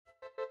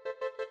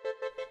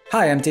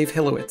Hi, I'm Dave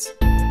Hilowitz.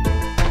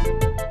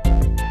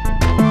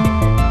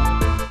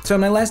 So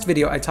in my last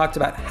video, I talked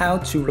about how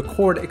to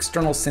record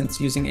external synths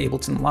using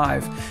Ableton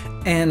Live.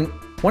 And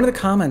one of the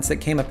comments that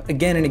came up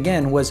again and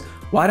again was,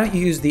 why don't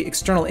you use the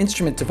external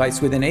instrument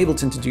device within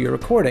Ableton to do your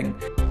recording?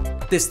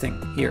 This thing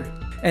here.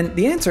 And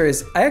the answer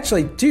is, I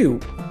actually do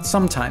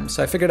sometimes.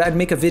 So I figured I'd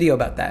make a video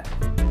about that.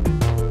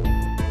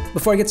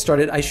 Before I get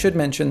started, I should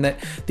mention that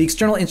the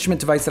external instrument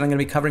device that I'm going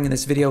to be covering in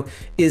this video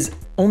is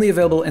only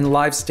available in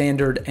Live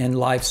Standard and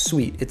Live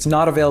Suite. It's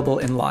not available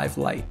in Live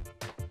Lite.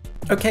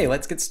 Okay,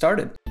 let's get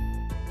started.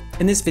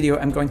 In this video,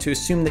 I'm going to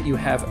assume that you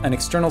have an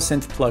external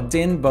synth plugged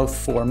in, both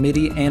for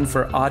MIDI and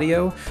for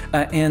audio,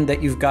 and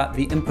that you've got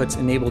the inputs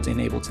enabled in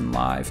Ableton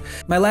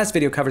Live. My last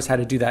video covers how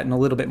to do that in a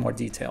little bit more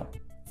detail.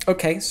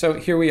 Okay, so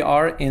here we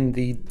are in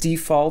the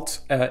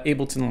default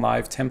Ableton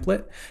Live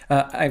template.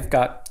 I've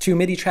got two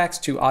MIDI tracks,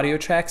 two audio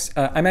tracks.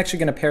 I'm actually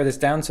going to pare this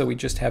down so we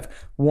just have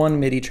one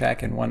MIDI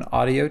track and one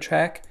audio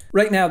track.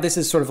 Right now, this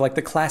is sort of like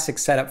the classic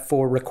setup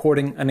for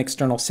recording an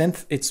external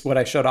synth. It's what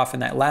I showed off in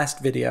that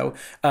last video.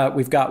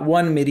 We've got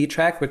one MIDI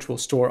track, which will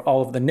store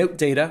all of the note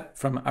data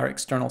from our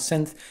external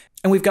synth.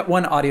 And we've got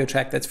one audio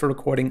track that's for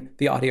recording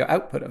the audio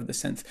output of the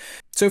synth.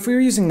 So if we were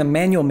using the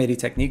manual MIDI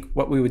technique,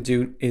 what we would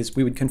do is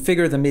we would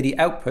configure the MIDI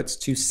outputs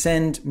to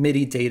send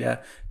MIDI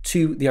data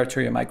to the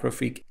Arturia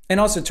Microfreak,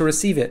 and also to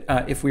receive it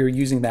if we were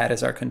using that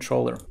as our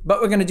controller. But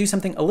we're going to do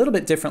something a little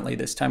bit differently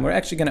this time. We're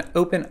actually going to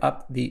open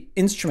up the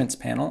instruments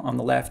panel on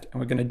the left,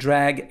 and we're going to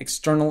drag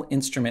external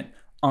instrument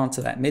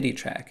onto that MIDI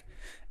track.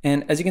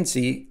 And as you can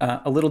see,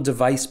 a little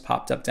device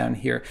popped up down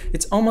here.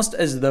 It's almost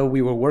as though we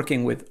were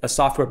working with a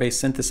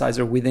software-based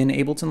synthesizer within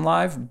Ableton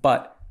Live,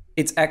 but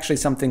it's actually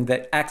something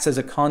that acts as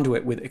a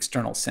conduit with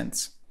external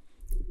synths.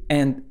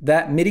 And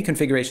that MIDI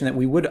configuration that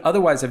we would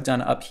otherwise have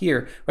done up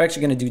here, we're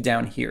actually going to do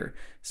down here.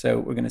 So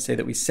we're going to say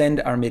that we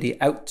send our MIDI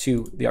out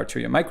to the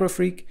Arturia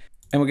Microfreak,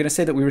 and we're going to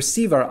say that we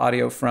receive our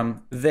audio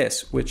from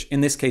this, which in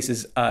this case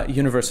is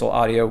Universal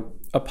Audio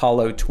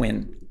Apollo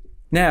Twin.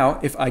 Now,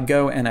 if I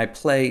go and I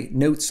play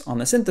notes on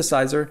the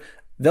synthesizer,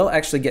 they'll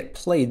actually get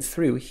played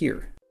through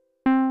here.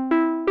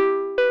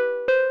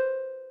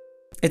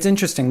 It's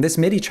interesting, this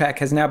MIDI track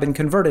has now been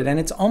converted, and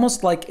it's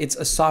almost like it's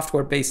a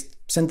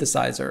software-based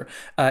synthesizer.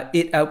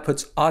 It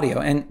outputs audio,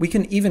 and we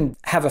can even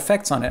have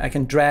effects on it. I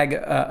can drag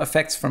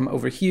effects from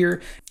over here,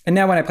 and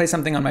now when I play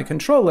something on my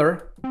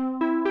controller,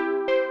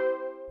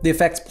 the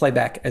effects play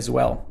back as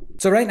well.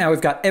 So right now we've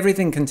got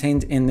everything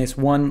contained in this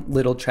one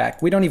little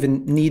track. We don't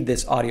even need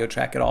this audio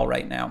track at all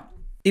right now.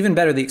 Even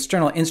better, the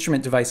external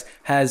instrument device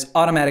has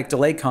automatic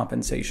delay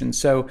compensation,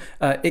 so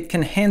it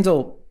can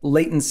handle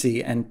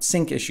latency and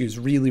sync issues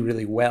really,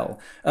 really well.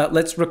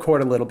 Let's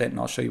record a little bit and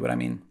I'll show you what I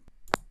mean.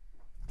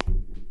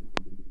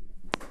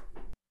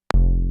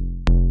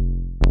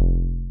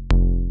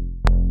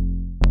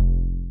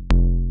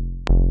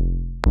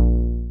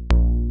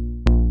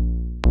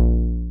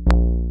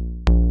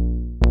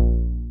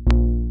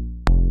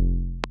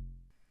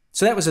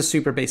 So that was a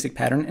super basic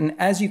pattern, and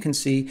as you can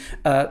see,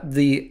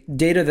 the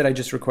data that I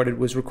just recorded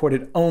was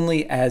recorded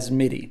only as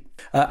MIDI.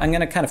 I'm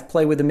going to kind of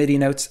play with the MIDI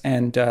notes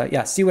and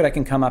yeah, see what I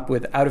can come up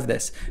with out of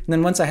this. And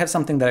then once I have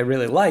something that I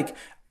really like,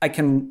 I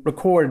can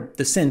record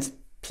the synth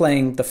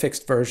playing the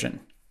fixed version.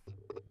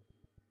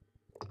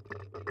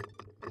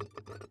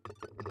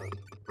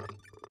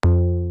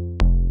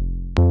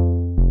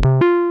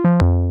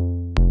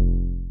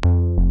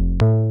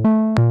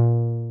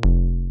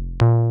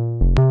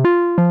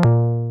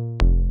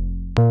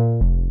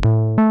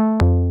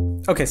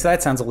 Okay, so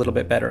that sounds a little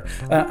bit better.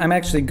 I'm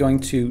actually going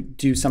to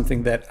do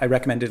something that I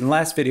recommended in the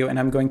last video, and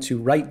I'm going to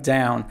write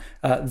down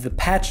the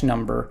patch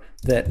number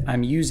that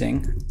I'm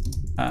using,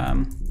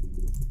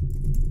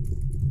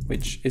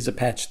 which is a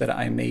patch that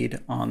I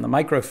made on the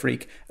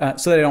Microfreak,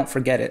 so that I don't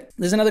forget it.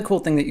 There's another cool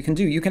thing that you can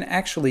do. You can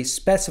actually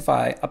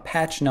specify a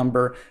patch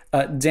number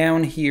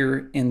down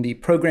here in the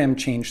program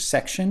change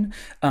section,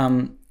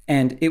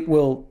 and it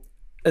will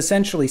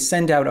essentially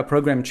send out a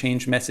program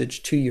change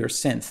message to your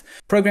synth.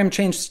 Program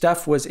change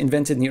stuff was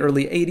invented in the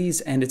early 80s,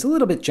 and it's a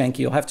little bit janky.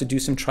 You'll have to do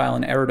some trial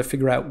and error to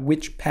figure out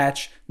which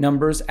patch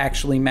numbers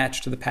actually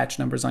match to the patch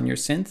numbers on your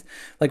synth.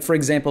 Like for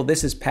example,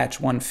 this is patch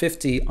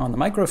 150 on the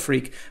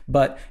Microfreak,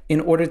 but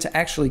in order to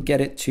actually get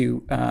it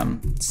to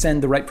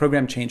send the right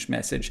program change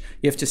message,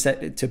 you have to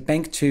set it to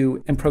bank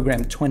 2 and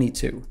program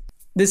 22.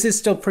 This is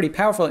still pretty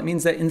powerful. It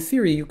means that in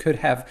theory, you could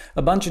have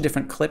a bunch of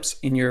different clips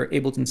in your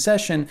Ableton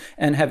session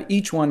and have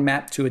each one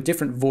mapped to a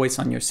different voice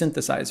on your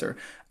synthesizer.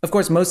 Of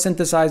course, most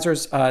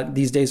synthesizers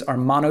these days are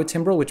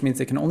monotimbral, which means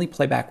they can only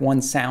play back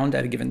one sound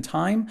at a given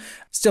time.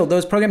 Still,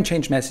 those program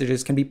change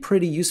messages can be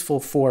pretty useful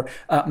for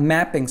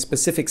mapping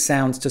specific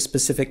sounds to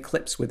specific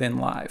clips within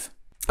Live.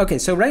 Okay,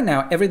 so right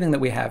now, everything that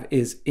we have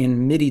is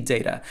in MIDI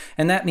data.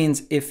 And that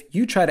means if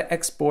you try to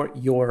export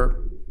your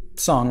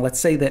song, let's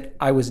say that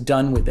I was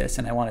done with this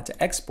and I wanted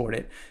to export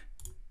it,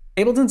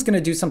 Ableton's going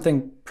to do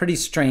something pretty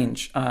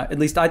strange. At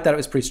least I thought it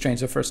was pretty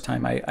strange the first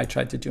time I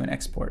tried to do an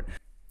export.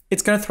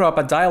 it's going to throw up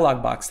a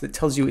dialog box that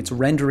tells you it's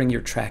rendering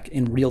your track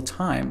in real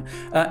time.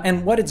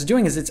 And what it's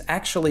doing is it's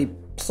actually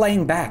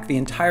playing back the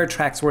entire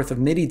track's worth of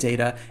MIDI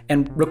data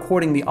and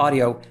recording the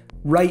audio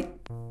right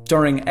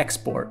during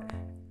export.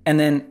 And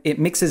then it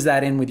mixes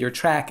that in with your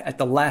track at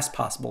the last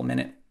possible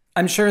minute.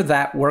 I'm sure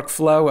that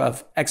workflow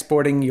of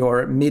exporting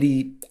your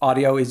MIDI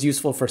audio is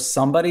useful for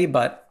somebody,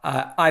 but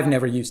I've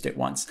never used it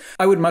once.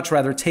 I would much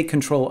rather take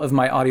control of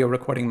my audio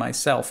recording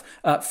myself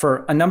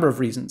for a number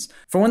of reasons.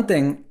 For one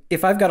thing,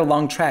 if I've got a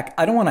long track,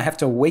 I don't want to have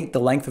to wait the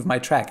length of my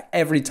track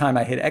every time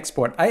I hit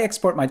export. I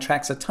export my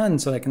tracks a ton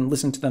so I can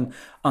listen to them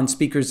on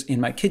speakers in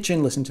my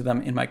kitchen, listen to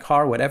them in my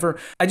car, whatever.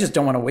 I just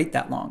don't want to wait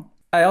that long.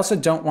 I also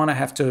don't want to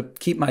have to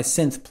keep my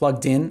synth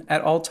plugged in at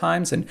all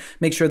times and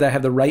make sure that I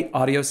have the right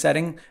audio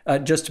setting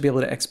just to be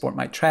able to export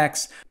my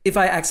tracks. If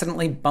I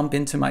accidentally bump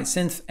into my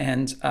synth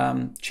and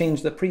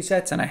change the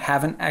presets and I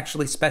haven't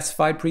actually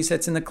specified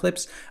presets in the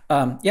clips,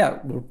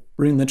 we'll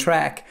ruin the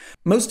track.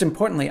 Most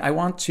importantly, I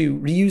want to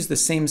reuse the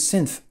same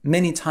synth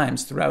many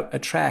times throughout a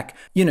track,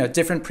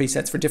 different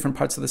presets for different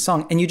parts of the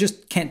song, and you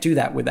just can't do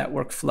that with that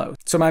workflow.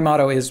 So my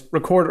motto is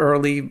record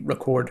early,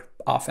 record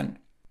often.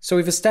 So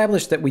we've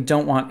established that we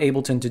don't want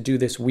Ableton to do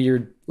this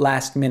weird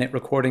last-minute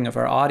recording of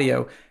our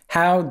audio.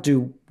 How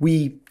do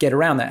we get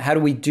around that? How do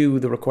we do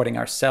the recording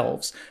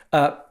ourselves?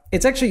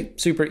 It's actually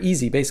super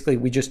easy. Basically,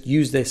 we just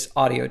use this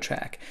audio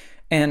track.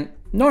 And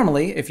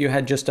normally, if you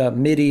had just a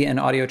MIDI and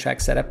audio track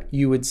setup,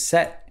 you would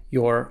set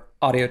your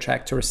audio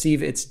track to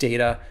receive its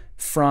data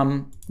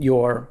from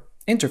your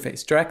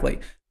interface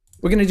directly.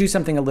 We're going to do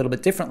something a little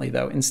bit differently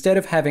though. Instead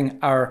of having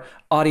our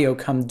audio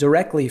come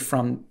directly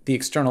from the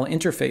external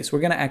interface, we're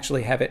going to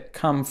actually have it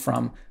come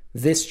from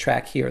this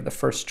track here, the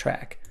first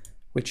track,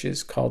 which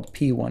is called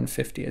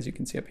P150, as you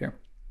can see up here.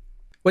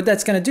 What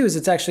that's going to do is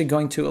it's actually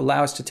going to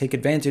allow us to take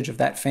advantage of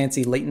that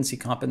fancy latency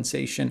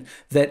compensation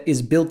that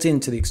is built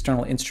into the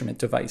external instrument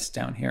device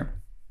down here.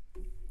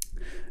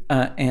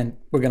 And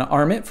we're going to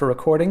arm it for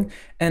recording.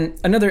 And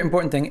another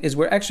important thing is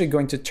we're actually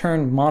going to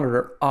turn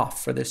monitor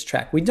off for this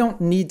track. We don't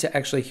need to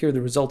actually hear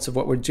the results of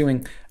what we're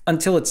doing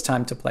until it's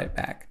time to play it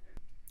back.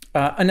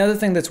 Another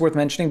thing that's worth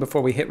mentioning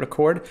before we hit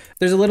record,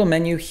 there's a little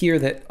menu here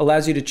that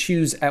allows you to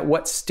choose at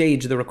what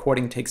stage the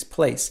recording takes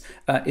place.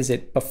 Is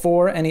it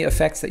before any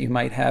effects that you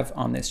might have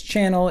on this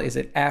channel? Is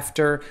it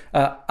after?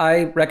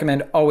 I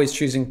recommend always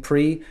choosing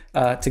pre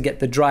to get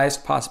the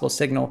driest possible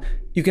signal.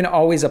 You can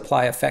always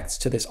apply effects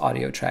to this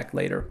audio track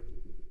later.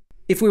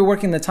 If we were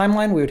working the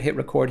timeline, we would hit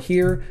record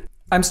here.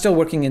 I'm still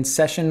working in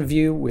session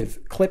view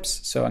with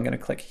clips, so I'm going to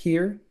click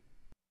here.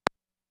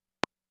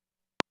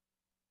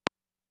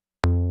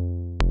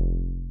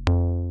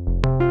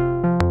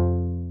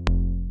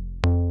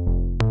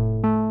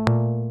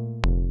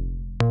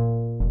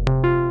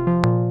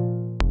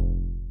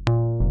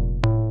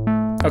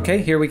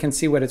 Okay, here we can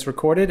see what it's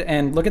recorded,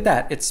 and look at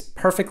that, it's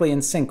perfectly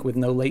in sync with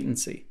no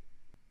latency.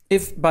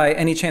 If by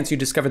any chance you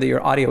discover that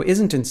your audio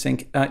isn't in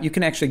sync, you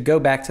can actually go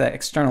back to that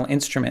external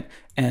instrument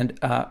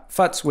and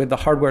futz with the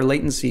hardware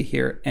latency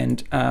here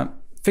and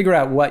figure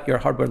out what your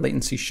hardware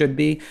latency should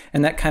be,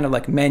 and that kind of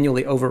like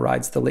manually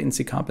overrides the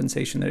latency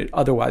compensation that it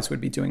otherwise would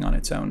be doing on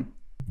its own.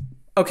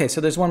 Okay, so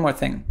there's one more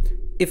thing.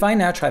 If I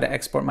now try to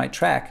export my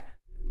track,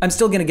 I'm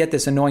still going to get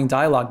this annoying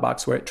dialog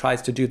box where it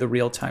tries to do the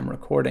real-time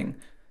recording.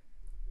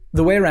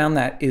 The way around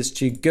that is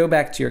to go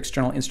back to your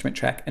external instrument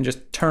track and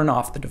just turn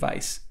off the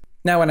device.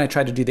 Now when I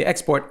try to do the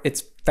export,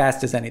 it's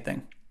fast as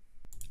anything.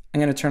 I'm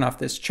going to turn off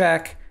this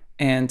track,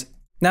 and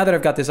now that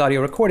I've got this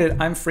audio recorded,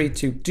 I'm free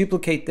to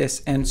duplicate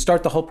this and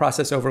start the whole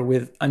process over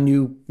with a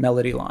new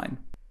melody line.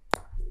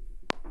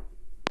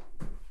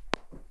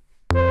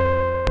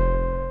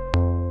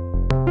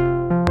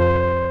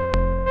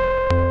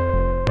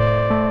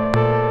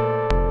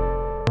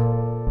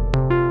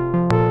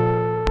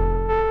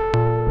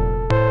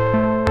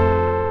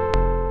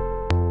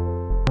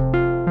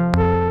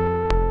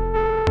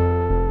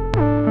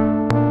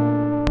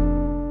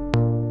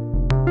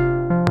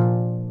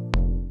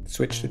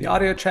 Switch to the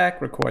audio track,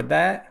 record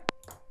that.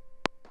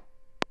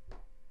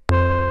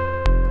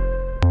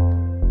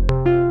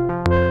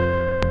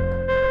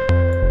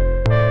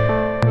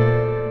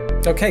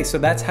 Okay, so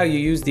that's how you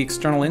use the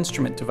external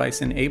instrument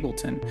device in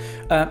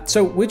Ableton.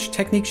 So which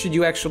technique should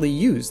you actually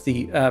use?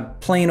 The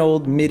plain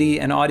old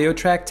MIDI and audio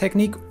track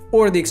technique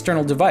or the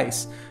external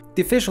device?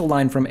 The official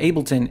line from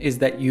Ableton is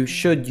that you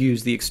should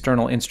use the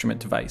external instrument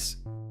device.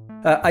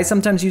 I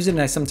sometimes use it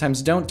and I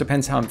sometimes don't,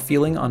 depends how I'm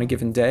feeling on a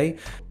given day.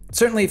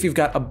 Certainly if you've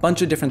got a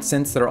bunch of different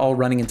synths that are all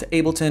running into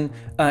Ableton,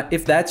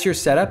 if that's your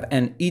setup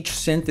and each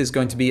synth is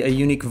going to be a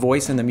unique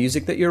voice in the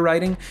music that you're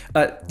writing,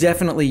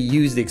 definitely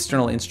use the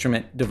external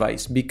instrument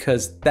device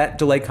because that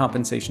delay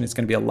compensation is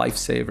going to be a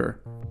lifesaver.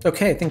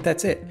 Okay, I think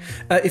that's it.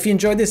 If you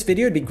enjoyed this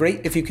video, it'd be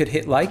great if you could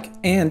hit like,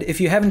 and if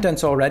you haven't done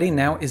so already,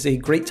 now is a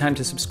great time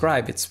to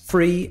subscribe. It's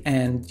free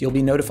and you'll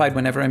be notified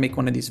whenever I make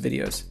one of these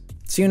videos.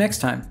 See you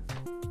next time.